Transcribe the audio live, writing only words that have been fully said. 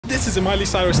This is a Miley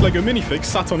Cyrus Lego minifig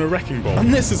sat on a wrecking ball.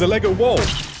 And this is a Lego wall.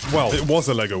 Well, it was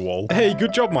a Lego wall. Hey,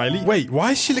 good job, Miley. Wait,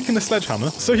 why is she licking the sledgehammer?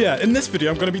 So yeah, in this video,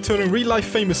 I'm going to be turning real-life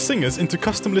famous singers into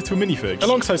custom little minifigs,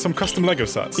 alongside some custom Lego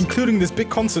sets, including this big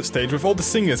concert stage with all the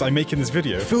singers I make in this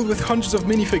video, filled with hundreds of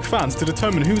minifig fans to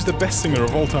determine who's the best singer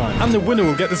of all time. And the winner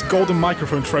will get this golden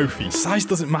microphone trophy. Size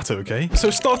doesn't matter, okay? So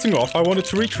starting off, I wanted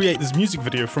to recreate this music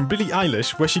video from Billie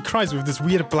Eilish, where she cries with this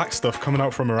weird black stuff coming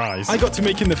out from her eyes. I got to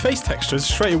make in the face textures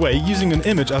straight away using an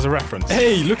image as a reference.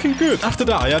 Hey, looking good! After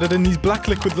that, I added in these black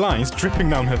liquid lines dripping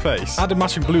down her face, add a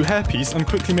matching blue hairpiece, and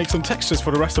quickly make some textures for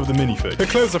the rest of the minifig. Her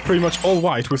clothes are pretty much all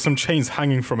white with some chains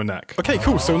hanging from her neck. Okay,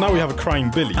 cool, so now we have a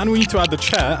crying Billie, and we need to add the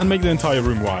chair and make the entire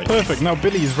room white. Perfect, now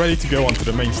Billie is ready to go onto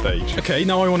the main stage. Okay,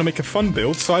 now I want to make a fun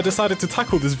build, so I decided to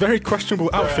tackle this very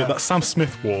questionable outfit that Sam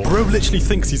Smith wore. Bro literally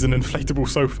thinks he's an inflatable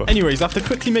sofa. Anyways, after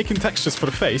quickly making textures for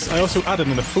the face, I also added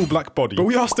in a full black body, but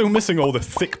we are still missing all the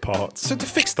thick parts. So to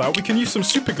fix that, we can use some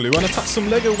super glue and attach some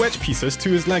Lego wedge pieces to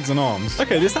his legs and arms.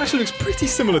 Okay, this actually looks pretty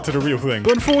similar to the real thing,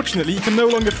 but unfortunately, he can no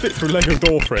longer fit through Lego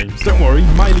door frames. Don't worry,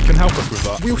 Miley can help us with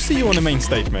that. We'll see you on the main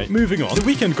stage, mate. Moving on, The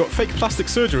Weeknd got fake plastic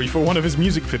surgery for one of his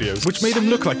music videos, which made him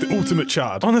look like the ultimate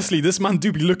Chad. Honestly, this man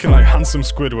do be looking like handsome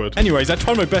Squidward. Anyways, I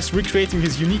tried my best recreating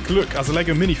his unique look as a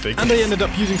Lego minifig, and I ended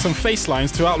up using some face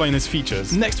lines to outline his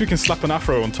features. Next, we can slap an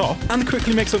afro on top, and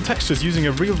quickly make some textures using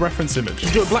a real reference image.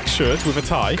 He's got a black shirt with a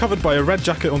tie, covered by a red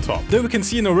jacket on top. Though we can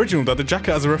see in the original that the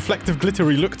jacket has a reflective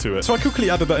glittery look to it, so I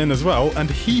quickly added that in as well, and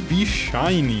he be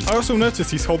shiny. I also noticed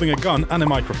he's holding a gun and a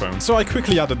microphone, so I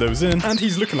quickly added those in, and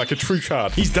he's looking like a true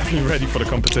Chad. He's definitely ready for the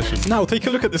competition. Now, take a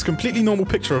look at this completely normal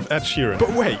picture of Ed Sheeran.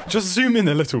 But wait, just zoom in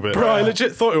a little bit. Bro, I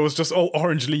legit thought it was just all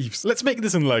orange leaves. Let's make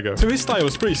this in Lego. So his style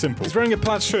is pretty simple. He's wearing a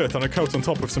plaid shirt and a coat on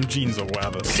top with some jeans or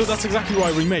whatever. So that's exactly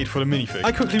what I remade for the minifig.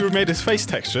 I quickly remade his face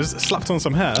textures, slapped on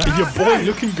some hair, and your boy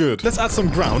looking good. Let's add some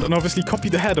ground and obviously copy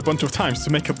the head a bunch of times to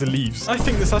make up the leaves. I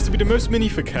think this has to be the most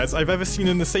minifig heads I've ever seen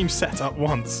in the same set at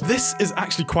once. This is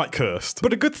actually quite cursed.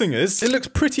 But the good thing is, it looks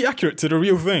pretty accurate to the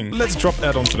real thing. Let's drop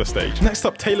Ed onto the stage. Next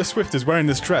up, Taylor Swift is wearing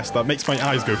this dress that makes my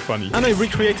eyes go funny. And I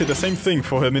recreated the same thing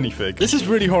for her minifig. This is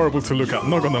really horrible to look at,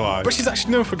 not gonna lie. But she's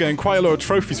actually known for getting quite a lot of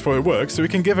trophies for her work, so we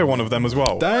can give her one of them as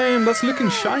well. Damn, that's looking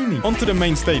shiny. Onto the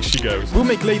main stage she goes. We'll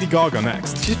make Lady Gaga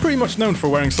next. She's pretty much known for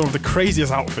wearing some of the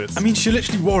craziest outfits. I mean, she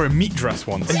literally wore a meat dress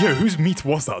once. And yo, whose meat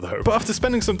was that though? But after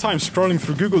spending some time scrolling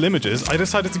through Google Images, I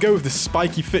decided to go with this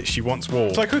spiky fit she once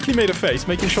wore. So I quickly made a face,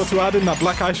 making sure to add in that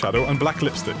black eyeshadow and black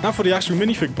lipstick. Now for the actual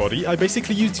minifig body, I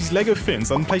basically used these Lego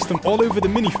fins and placed them all over the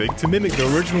minifig to mimic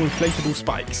the original inflatable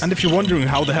spikes. And if you're wondering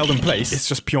how they held in place, it's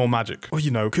just pure magic. Or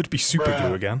you know, could be super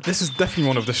glue again. This is definitely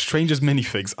one of the strangest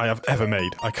minifigs I have ever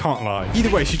made. I can't lie. Either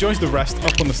way, she joins the rest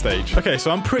up on the stage. Okay,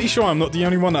 so I'm pretty sure I'm not the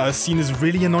only one that has seen this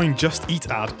really annoying Just Eat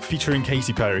ad featuring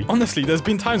Katy Perry. Honestly, there's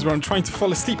been times where I'm trying to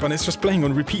fall asleep and it's just playing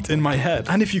on repeat in my head.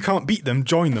 And if you can't beat them,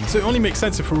 join them. So it only makes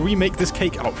sense if we remake this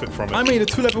cake outfit from it. I made a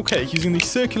 2-level cake using these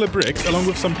circular bricks along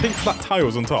with some pink flat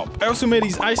tiles on top. I also made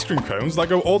these ice cream cones that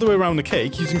go all the way around the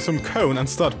cake using some cone and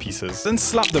stud pieces. Then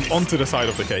slap them onto the side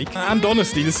of the cake. And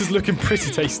honestly, this is looking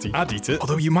pretty tasty. I'd eat it,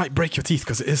 although you might break your teeth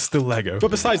because it is still Lego.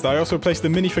 But besides that, I also placed the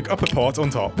minifig upper part on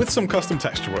top with some custom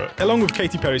texture work, along with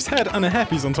Katy Perry's head and a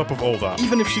hairpiece on top of all that.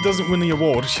 Even if she doesn't win the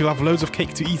award, she'll have loads of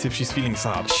cake to eat if she's feeling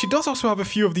sad. She does also have a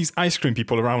few of these ice cream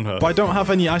people around her, but I don't have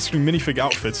any ice cream minifig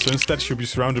outfits, so instead she'll be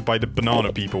surrounded by the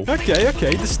banana people.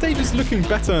 Okay, the stage is looking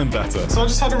better and better. So I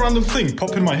just had a random thing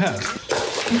pop in my head.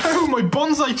 No, my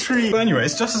bonsai tree! But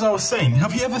anyways, just as I was saying,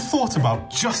 have you ever thought about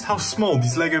just how small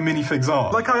these Lego minifigs are?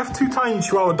 Like, I have 2 tiny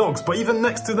Chihuahua dogs, but even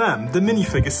next to them, the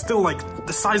minifig is still like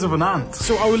the size of an ant.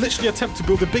 So I will literally attempt to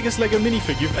build the biggest Lego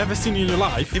minifig you've ever seen in your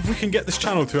life if we can get this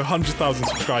channel to 100,000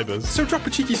 subscribers. So drop a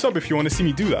cheeky sub if you want to see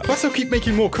me do that. Plus I'll keep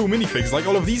making more cool minifigs like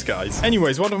all of these guys.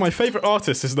 Anyways, one of my favorite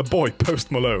artists is the boy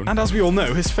Post Malone. And as we all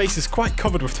know, his face is quite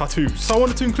covered with tattoos. So I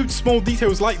wanted to include small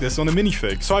details like this on a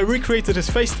minifig. So I recreated his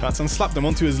face tats and slapped them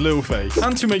onto his little face.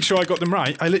 And to make sure I got them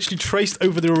right, I literally traced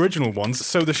over the original ones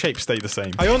so the shape stayed the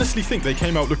same. I honestly think they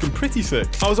came out looking pretty sick.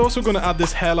 I was also going to add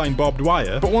this hairline barbed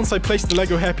wire, but once I placed the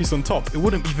Lego hairpiece on top, it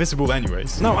wouldn't be visible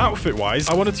anyways. Now outfit wise,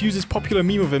 I wanted to use this popular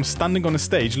meme of him standing on a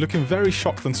stage looking very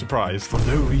shocked and surprised for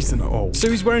no reason at all. So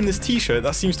he's wearing this t-shirt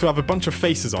that seems to have a bunch of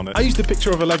faces on it. I used a picture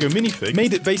of a Lego minifig,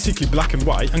 made it basically black and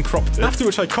white and cropped it, after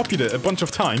which I copied it a bunch of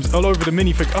times all over the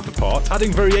minifig upper part,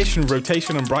 adding variation,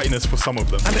 rotation and brightness for some of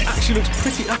them. And it actually looks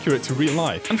pretty accurate to real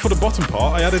life. And for the bottom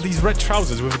part, I added these red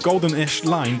trousers with a golden-ish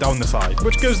line down the side,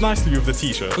 which goes nicely with the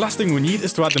t-shirt. Last thing we need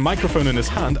is to add the microphone in his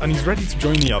hand, and he's ready to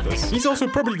join the others. He's also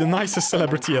probably the nicest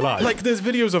celebrity alive. Like, there's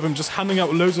videos of him just handing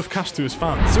out loads of cash to his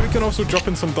fans, so he can also drop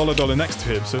in some $dollar next to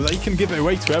him so that he can give it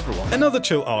away to everyone. Another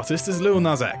chill artist is Lil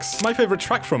Nas X. My favorite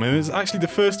track from him is actually the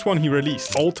first one he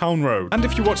released, Old Town Road. And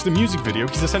if you watch the music video,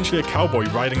 he's essentially a cowboy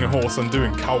riding a horse and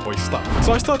doing cowboy stuff.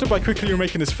 So I started by quickly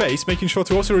remaking his face, making sure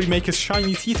to also remake his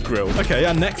shiny teeth grill. Okay,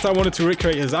 and next I wanted to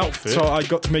recreate his outfit, so I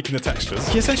got to making the textures.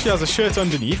 He essentially has a shirt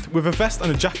underneath with a vest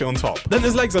and a jacket on top. Then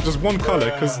his legs are just one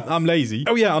color because I'm lazy.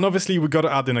 Oh yeah, and obviously we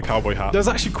gotta add in a cowboy hat. There's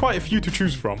actually quite a few to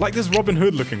choose from, like this Robin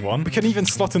Hood looking one. We can even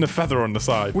slot in a feather on the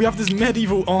side. We have this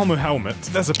medieval armor helmet.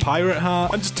 There's a pirate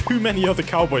hat, and just too many other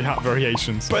cowboy hat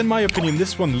variations. But in my opinion,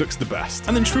 this one looks the best.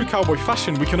 And in true cowboy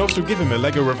fashion, we can also give him a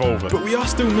Lego revolver. But we are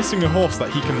still missing a horse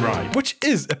that he can ride, which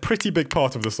is a pretty big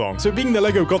part of the song. So being the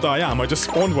Lego god that I am, I just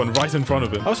spawned one right in front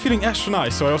of him. I was feeling extra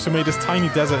nice, so I also made this tiny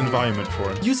desert environment for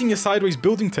him, using a sideways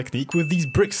building technique with these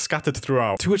bricks scattered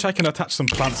throughout, to which I can attach some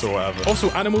plants or whatever. Also,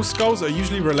 animal skulls are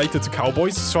usually related to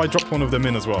cowboys, so I dropped one of them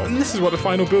in as well. And this is what the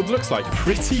final build looks like.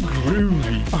 Pretty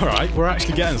groovy. Alright, we're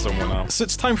actually getting somewhere now. So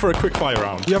it's time for a quick fire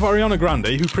round. We have Ariana Grande,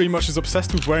 who pretty much is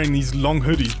obsessed with wearing these long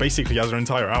hoodies basically as her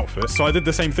entire outfit, so I did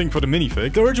the same thing for the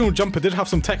minifig. The original jumper did have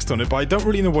some text on it, but I don't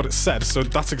really know what it said, so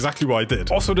that's exactly what I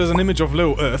did. Also, there's an image of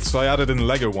Little Earth, so I added in the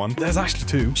Lego one. There's actually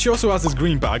two. She also has this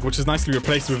green bag, which is nicely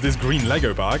replaced with this green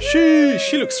Lego bag.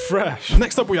 She looks fresh.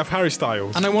 Next up, we have Harry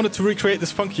Styles, and I wanted to recreate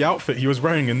this funky outfit he was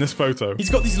wearing in this photo. He's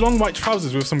got these long white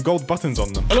trousers with some gold buttons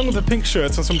on them, along with a pink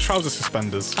shirt and some trouser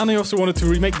suspenders. And I also wanted to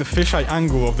remake the fisheye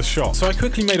angle of the shot, so I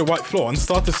quickly made a white floor and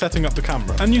started setting up the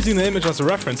camera. And using the image as a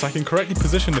reference, I can correctly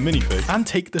position the minifig and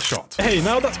take the shot. Hey,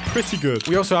 now that's pretty good.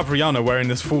 We also have Rihanna wearing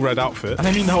this full red outfit, and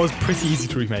I mean that was pretty easy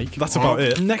to remake. That's about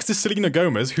it. Next is Selena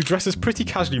Gomez, who dresses pretty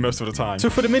casually most of the time. So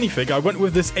for the minifig, I went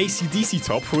with this AC/DC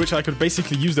top, for which I could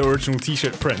basically use the original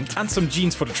t-shirt print, and some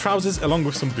jeans for the trousers, along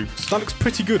with some boots. That looks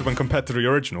pretty good when compared to the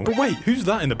original. But wait, who's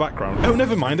that in the background? Oh,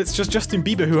 never mind, it's just Justin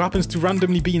Bieber, who happens to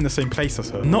randomly be in the same place as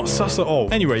her. Not sus at all.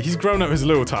 Anyway, he's grown out his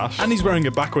little tash, and he's wearing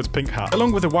a backwards pink hat,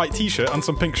 along with a white t-shirt and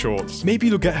some pink shorts. Maybe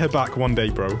you'll get her back one day,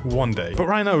 bro. One day. But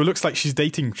right now, it looks like she's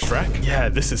dating Shrek. Yeah,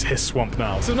 this is his swamp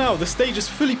now. So now, the stage is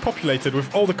fully populated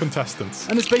with all the contestants,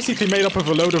 and it's basically made up of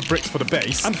a load of bricks for the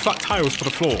base, and flat tiles for the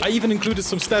floor. I even included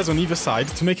some stairs on either side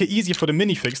to make it easier for the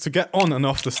minifigs to get on and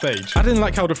off the stage. I didn't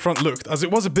like how the front looked, as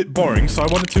it was a bit boring, so I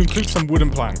wanted to include some wooden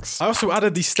planks. I also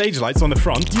added these stage lights on the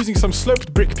front, using some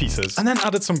sloped brick pieces, and then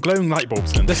added some glowing light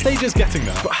bulbs in. The stage is getting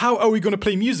there, but how are we going to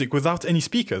play music without any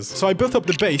speakers? So I built up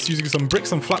the base using some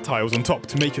bricks and flat tiles on top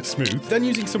to make it smooth. Then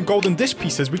using some golden dish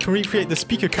pieces, we can recreate the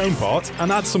speaker cone part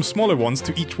and add some smaller ones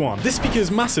to each one. This speaker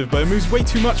is massive, but it moves way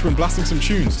too much when blasting some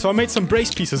tunes, so I made some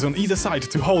brace pieces on either side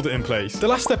to hold it in place. The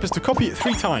last step is to copy it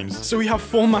 3 times, so we have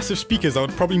 4 massive speakers that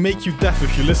would probably make you deaf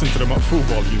if you listen to them at full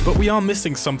volume, but we are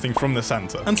missing something from the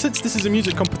center. And since this is a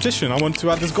music competition, I want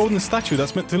to add this golden statue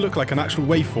that's meant to look like an actual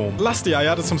waveform. Lastly, I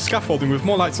added some scaffolding with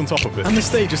more lights on top of it, and the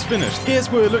stage is finished. Here's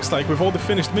what it looks like with all the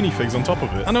finished minifigs on top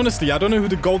of it. And honestly, I don't know who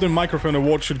the golden microphone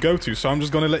award should go to, so I'm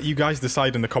just gonna let you guys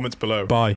decide in the comments below. Bye.